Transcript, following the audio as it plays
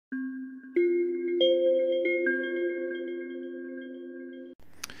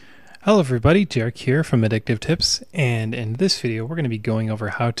Hello everybody, Derek here from Addictive Tips, and in this video we're going to be going over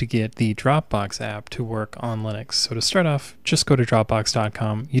how to get the Dropbox app to work on Linux. So to start off, just go to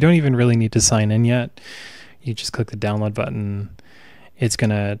dropbox.com. You don't even really need to sign in yet. You just click the download button. It's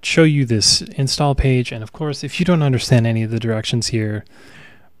going to show you this install page, and of course if you don't understand any of the directions here,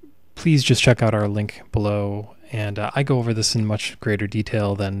 please just check out our link below, and I go over this in much greater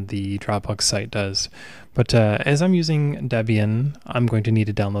detail than the Dropbox site does. But as I'm using Debian, I'm going to need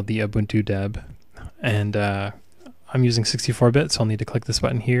to download the Ubuntu Deb, and I'm using 64-bit, so I'll need to click this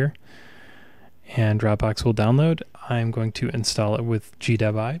button here, and Dropbox will download. I'm going to install it with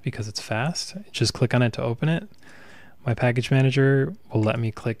gdebi because it's fast. Just click on it to open it. My package manager will let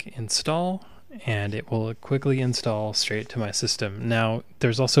me click install, and it will quickly install straight to my system. Now,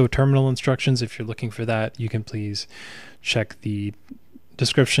 there's also terminal instructions. If you're looking for that, you can please check the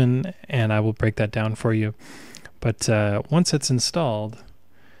description and I will break that down for you. But once it's installed,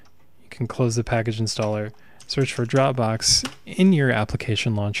 you can close the package installer, search for Dropbox in your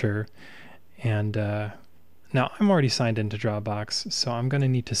application launcher, and now I'm already signed into Dropbox, so I'm going to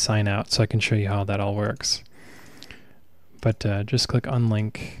need to sign out so I can show you how that all works. But just click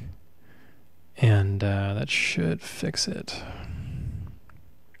unlink, and that should fix it.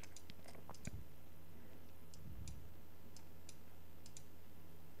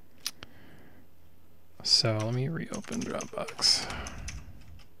 So let me reopen Dropbox.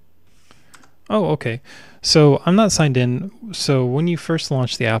 Oh, okay. So I'm not signed in. So when you first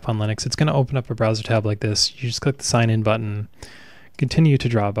launch the app on Linux, it's going to open up a browser tab like this. You just click the sign in button, continue to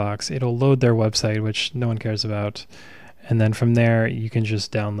Dropbox. It'll load their website, which no one cares about. And then from there, you can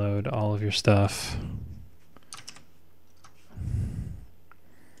just download all of your stuff.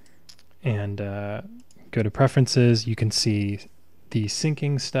 And go to preferences. You can see the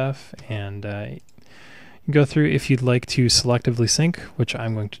syncing stuff, and you go through if you'd like to selectively sync, which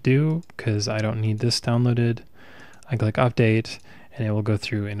I'm going to do because I don't need this downloaded. I click update, and it will go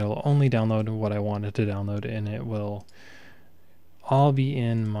through and it'll only download what I wanted to download, and it will all be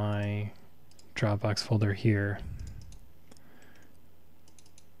in my Dropbox folder here.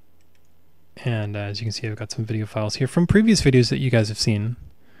 And as you can see, I've got some video files here from previous videos that you guys have seen.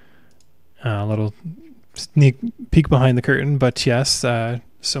 A little sneak peek behind the curtain, but yes,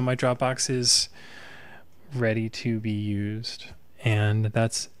 so my Dropbox is ready to be used, and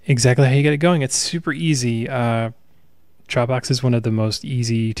that's exactly how you get it going. It's super easy. Dropbox is one of the most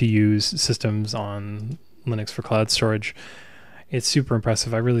easy to use systems on Linux for cloud storage. It's super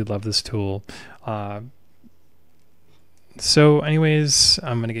impressive. I really love this tool. So anyways,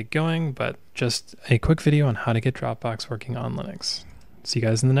 I'm going to get going, but just a quick video on how to get Dropbox working on Linux. See you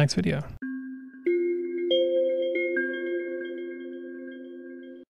guys in the next video.